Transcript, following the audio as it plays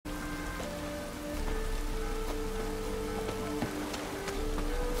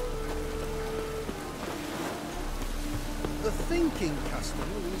walk-in customer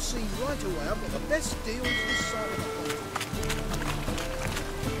will see right away I've got the best deals this side of the hall.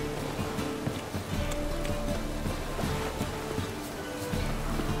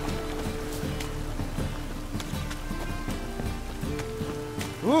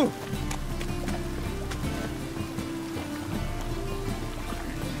 Ooh.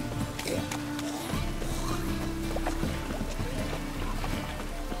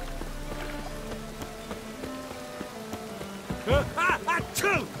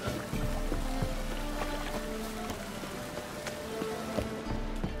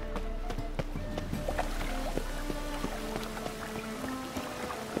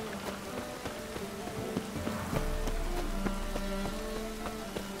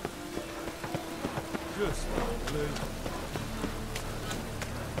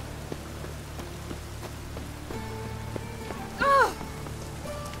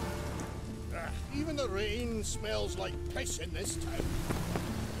 Even the rain smells like piss in this town.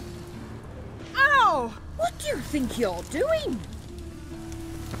 Ow! What do you think you're doing?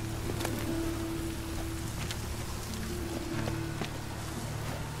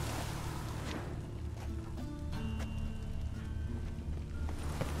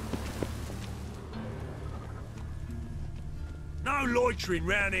 No loitering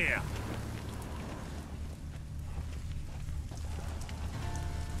round here.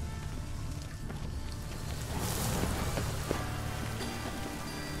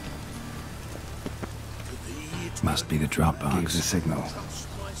 Must be the drop box. Gives a signal.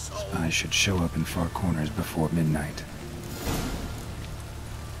 Spies should show up in far corners before midnight.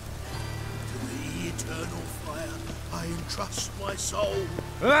 To the eternal fire, I entrust my soul.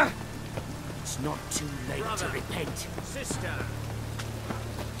 Ah! It's not too late to repent. Sister.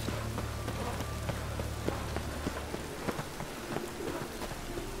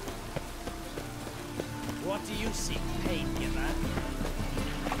 What do you seek, paingiver?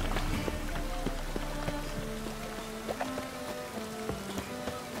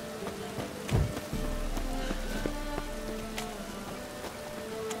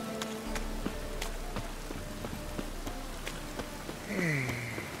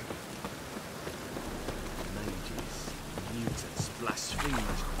 Mages, mutants,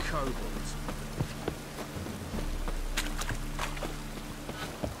 blasphemers, kobolds.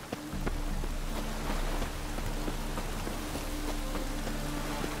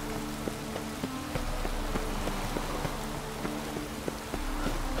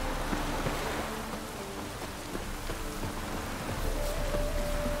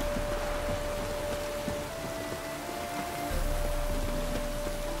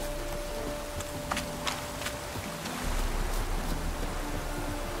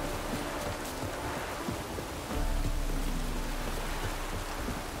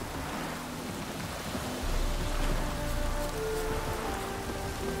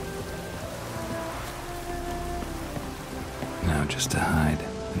 Now just to hide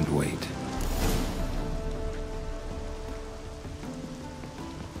and wait.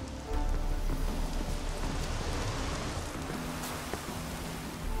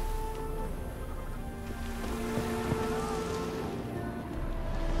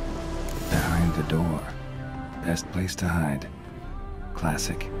 Behind the door. Best place to hide.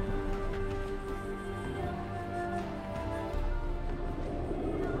 Classic.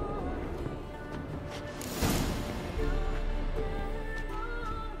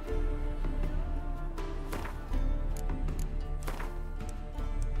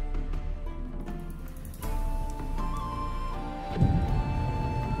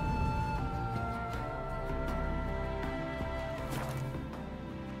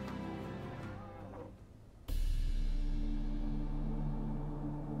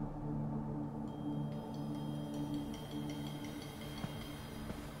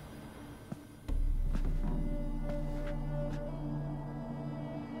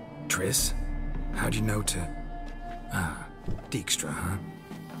 Triss? How'd you know to... Ah, Dijkstra, huh?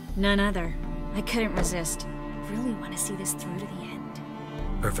 None other. I couldn't resist. Really want to see this through to the end.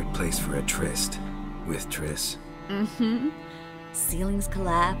 Perfect place for a tryst. With Triss. Mm-hmm. Ceilings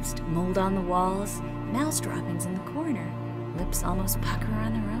collapsed, mold on the walls, mouse droppings in the corner. Lips almost pucker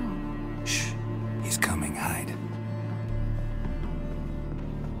on their own. Shh. He's coming. Hide.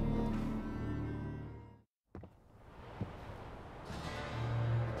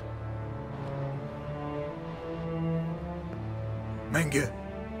 Menge.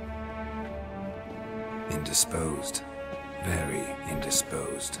 Indisposed. Very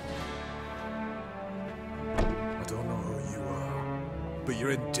indisposed. I don't know who you are, but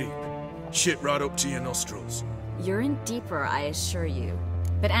you're in deep. Shit right up to your nostrils. You're in deeper, I assure you.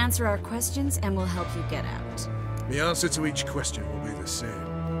 But answer our questions and we'll help you get out. The answer to each question will be the same.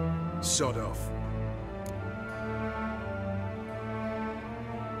 Sod off.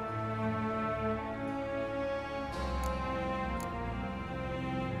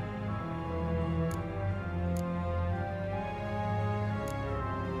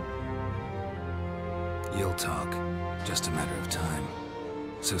 You'll talk. Just a matter of time.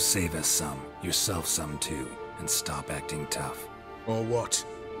 So save us some, yourself some too, and stop acting tough. Or what?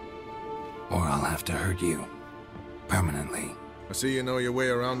 Or I'll have to hurt you. Permanently. I see you know your way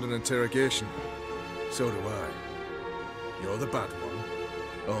around an interrogation. So do I. You're the bad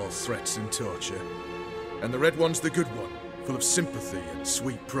one. All threats and torture. And the red one's the good one, full of sympathy and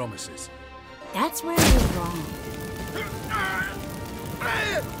sweet promises. That's where you're wrong.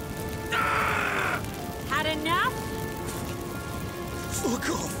 Had enough? Fuck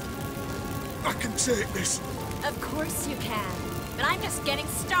off! I can take this. Of course you can. But I'm just getting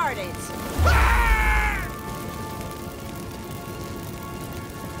started.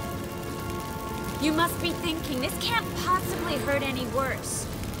 You must be thinking, this can't possibly hurt any worse.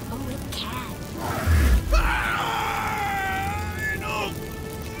 Oh, it can. Enough!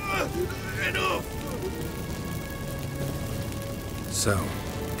 Enough! So,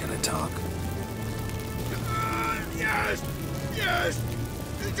 gonna talk? Yes! Yes!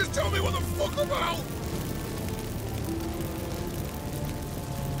 Just tell me what the fuck about!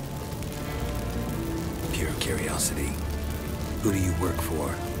 Pure curiosity. Who do you work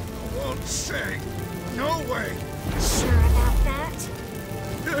for? I won't say. No way! Sure about that?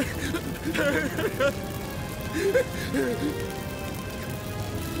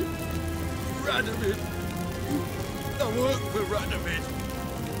 Radovid. I work for Radovid.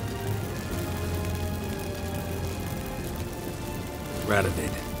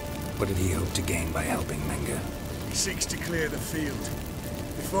 Radovid. What did he hope to gain by helping Menga? He seeks to clear the field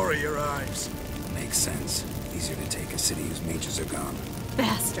before he arrives. Makes sense. Easier to take a city whose mages are gone.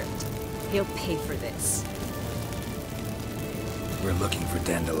 Bastard. He'll pay for this. We're looking for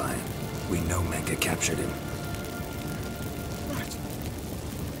Dandelion. We know Menga captured him. Right.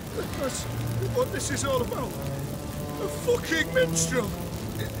 That's what this is all about. A fucking minstrel.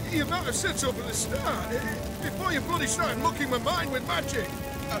 You might have said so from the start. Before you bloody started mucking my mind with magic.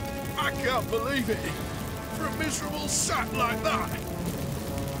 I can't believe it. For a miserable sap like that.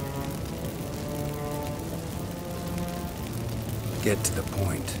 Get to the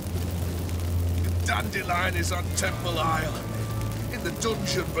point. Dandelion is on Temple Isle, in the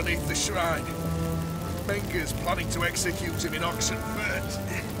dungeon beneath the shrine. Menga's planning to execute him in Oxenfurt.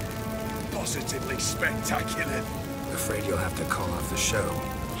 Positively spectacular. Afraid you'll have to call off the show.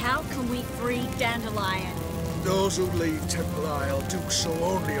 How can we free Dandelion? Those who leave Temple Isle do so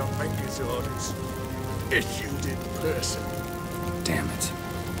only on Menga's orders. Issued in person. Damn it.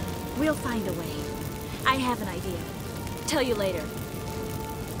 We'll find a way. I have an idea. Tell you later.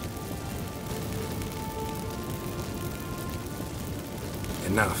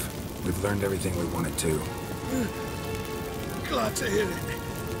 Enough. We've learned everything we wanted to. Glad to hear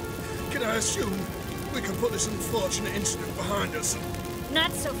it. Can I assume we can put this unfortunate incident behind us?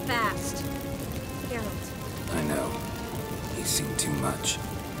 Not so fast. Geralt. I know. He's seen too much.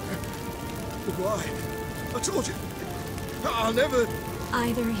 Why? I told you. I'll never...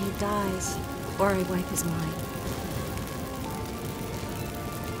 Either he dies, or I wipe his mind.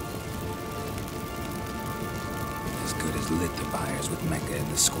 As good as lit the fires with Menga in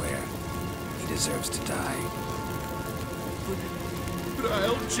the square. He deserves to die. But I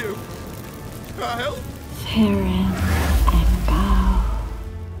helped you. I helped. Farron and Bow.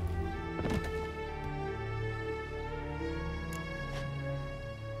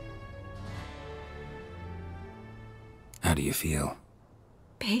 How do you feel?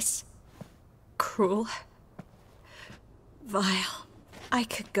 Base. Cruel. Vile. I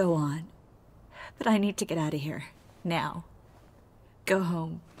could go on. But I need to get out of here. Now. Go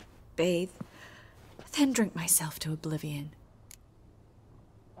home. Bathe. Then drink myself to oblivion.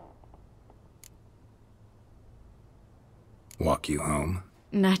 Walk you home?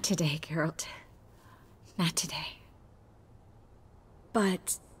 Not today, Geralt. Not today.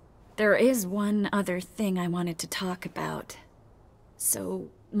 But there is one other thing I wanted to talk about. So,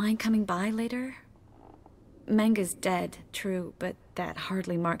 mind coming by later? Menga's dead, true, but that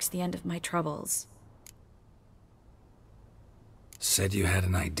hardly marks the end of my troubles. Said you had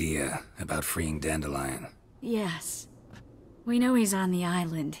an idea about freeing Dandelion. Yes. We know he's on the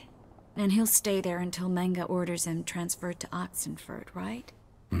island, and he'll stay there until Menga orders him transferred to Oxenfurt, right?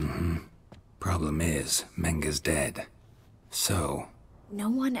 Mm-hmm. Problem is, Menga's dead. So... No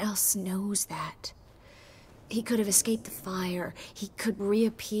one else knows that. He could have escaped the fire. He could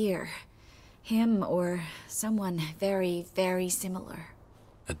reappear. Him or someone very, very similar.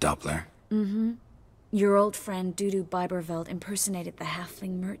 A Doppler? Mm-hmm. Your old friend Dudu Biberveld impersonated the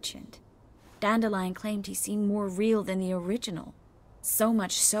halfling merchant. Dandelion claimed he seemed more real than the original. So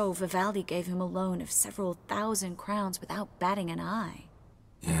much so, Vivaldi gave him a loan of several thousand crowns without batting an eye.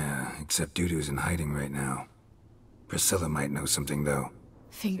 Yeah, except Dudu's in hiding right now. Priscilla might know something, though.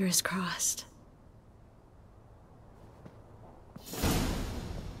 Fingers crossed.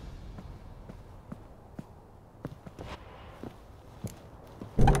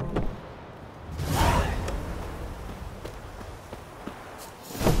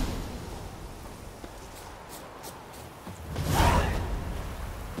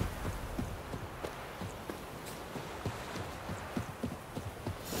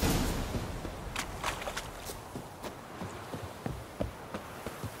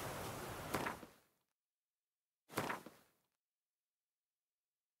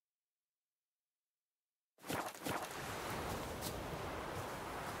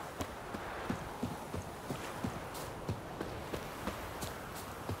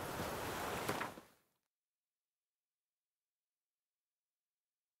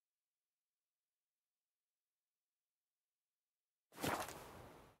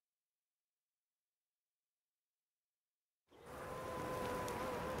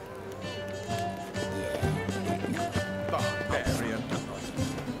 Barbarian.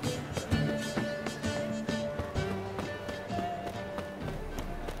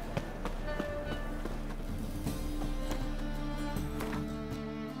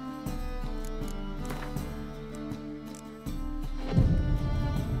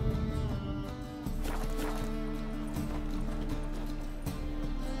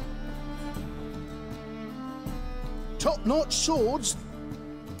 Top-notch swords.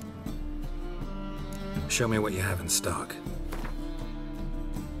 Show me what you have in stock.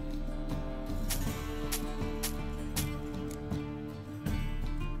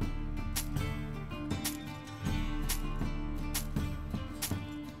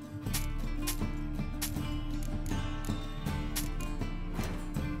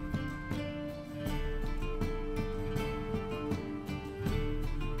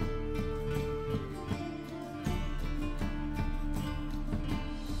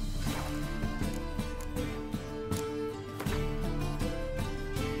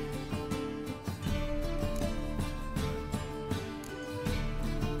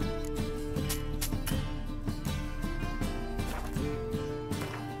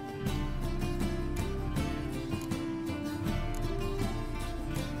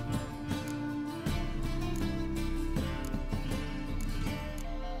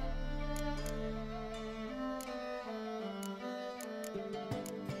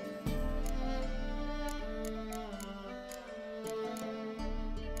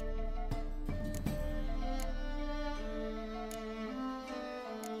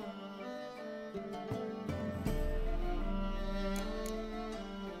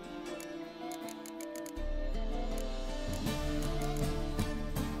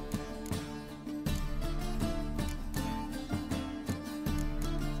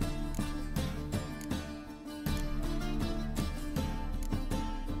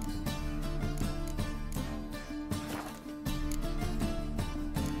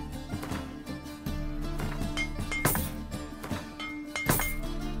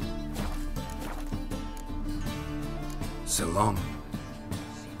 So long.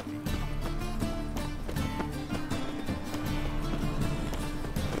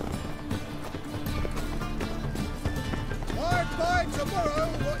 I'd buy tomorrow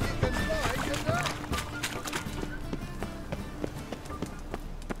what you can buy today.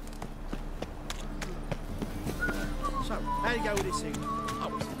 So, how you go with this thing? I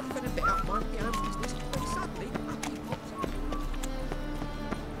was having a bit up my own business, and suddenly, up he pops up.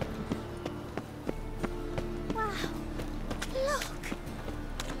 Wow. Look.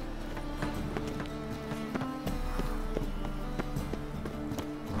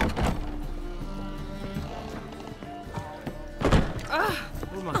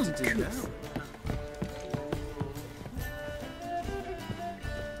 What am I to do now?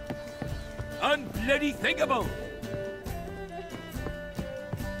 Unbloody thinkable!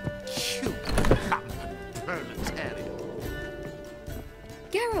 You proletariat.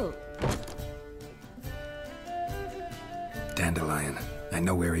 Geralt! Dandelion. I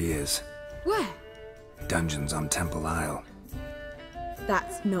know where he is. Where? Dungeons on Temple Isle.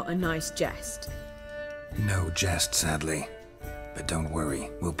 That's not a nice jest. No jest, sadly. But don't worry,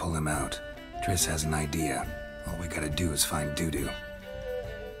 we'll pull him out. Triss has an idea. All we gotta do is find Dudu.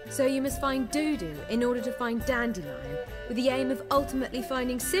 So you must find Dudu in order to find Dandelion, with the aim of ultimately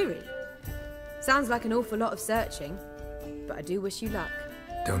finding Ciri? Sounds like an awful lot of searching, but I do wish you luck.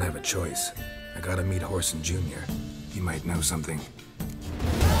 Don't have a choice. I gotta meet Horson Jr. He might know something.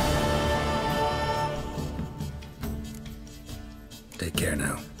 Take care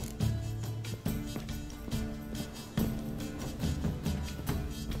now.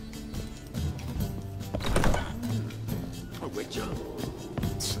 A witcher.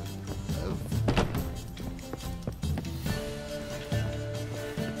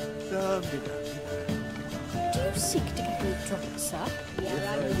 Do you seek to get me drunk, sir?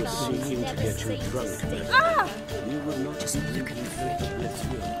 Seeking to get you drunk, you would not just look at me.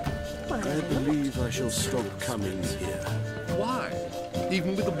 I believe I shall stop coming here. Why?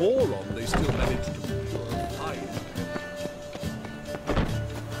 Even with the war on, they still manage to hide.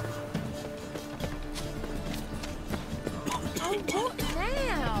 Oh, what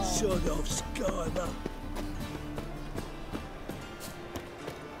now? Son of Skylar.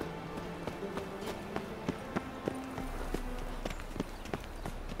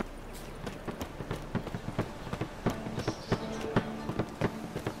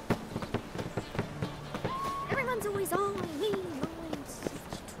 Everyone's always on me.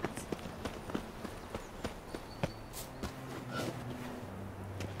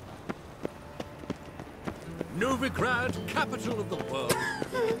 Novigrad, capital of the world.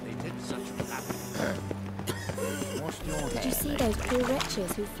 They did such flapping. Did you see those poor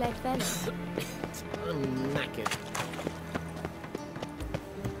wretches who fled Velen? I'm knackered.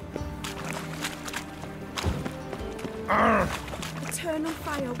 Eternal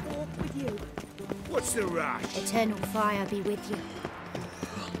fire walk with you. What's the rush? Eternal fire be with you.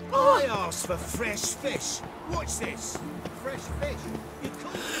 I asked for fresh fish. What's this? Fresh fish? You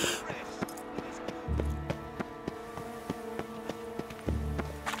call it fresh?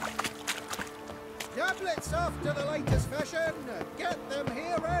 Tablets after the latest fashion. Get them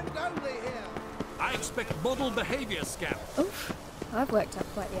here and only here. I expect model behavior scam. Oof, I've worked up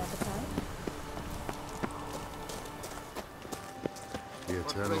quite the appetite. The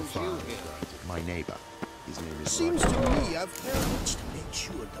Eternal Fire. My neighbour. His name is Seems to me I've heard To make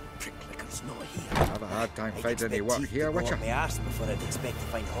sure the pricklicker's not here. I have a hard time finding any work here, Witcher. Me arse before I'd expect to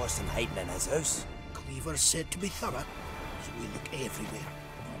find Horson hiding in his house. Cleaver said to be thorough, so we look everywhere.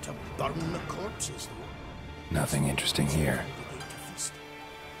 Not to burn the corpses, though. Nothing interesting here.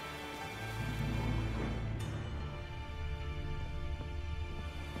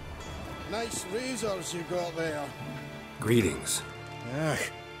 nice razors you got there. Greetings. Ah,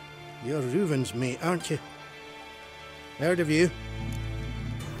 you're Reuven's mate, aren't you? Heard of you.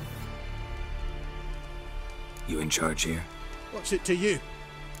 You in charge here? What's it to you?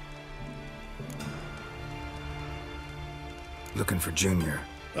 Looking for Junior.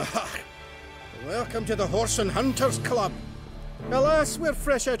 Ah, welcome to the Horse and Hunters Club. Alas, we're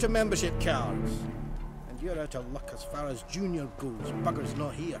fresh out of membership cards. And you're out of luck as far as Junior goes. Bugger's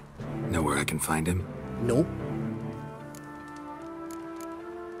not here. Know where I can find him? No.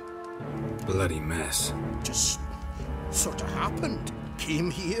 Bloody mess. Just sort of happened.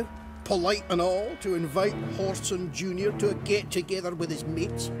 Came here, polite and all, to invite Horson Jr. to a get-together with his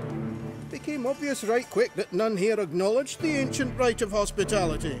mates. Became obvious right quick that none here acknowledged the ancient right of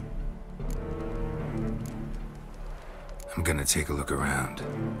hospitality. I'm gonna take a look around.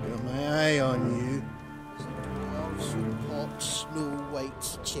 Got my eye on you. Dwarves, hot Snow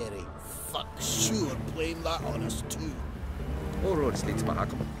White's cherry. Fuck, sure, blame that on us too. All roads lead to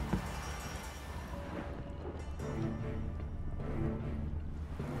Mahakam.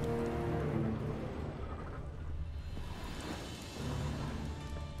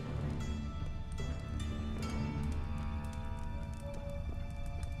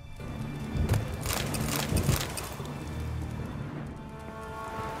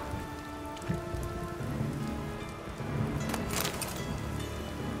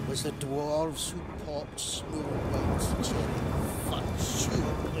 Was the dwarves who popped Snow White's cherry. Fuck,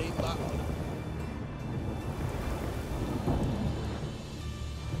 sure, blame that on them.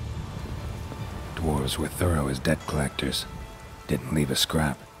 Dwarves were thorough as debt collectors. Didn't leave a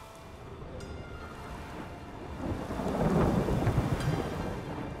scrap.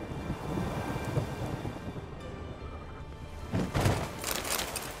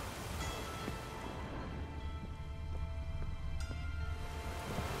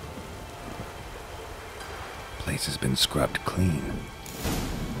 Place has been scrubbed clean.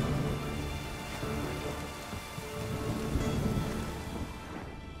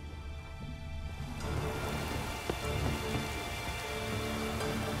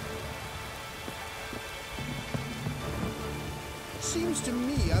 Seems to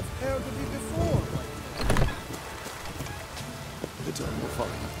me I've heard of you before. Eternal follow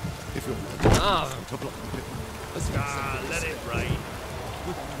you. If you're not to blind it. Let it rain.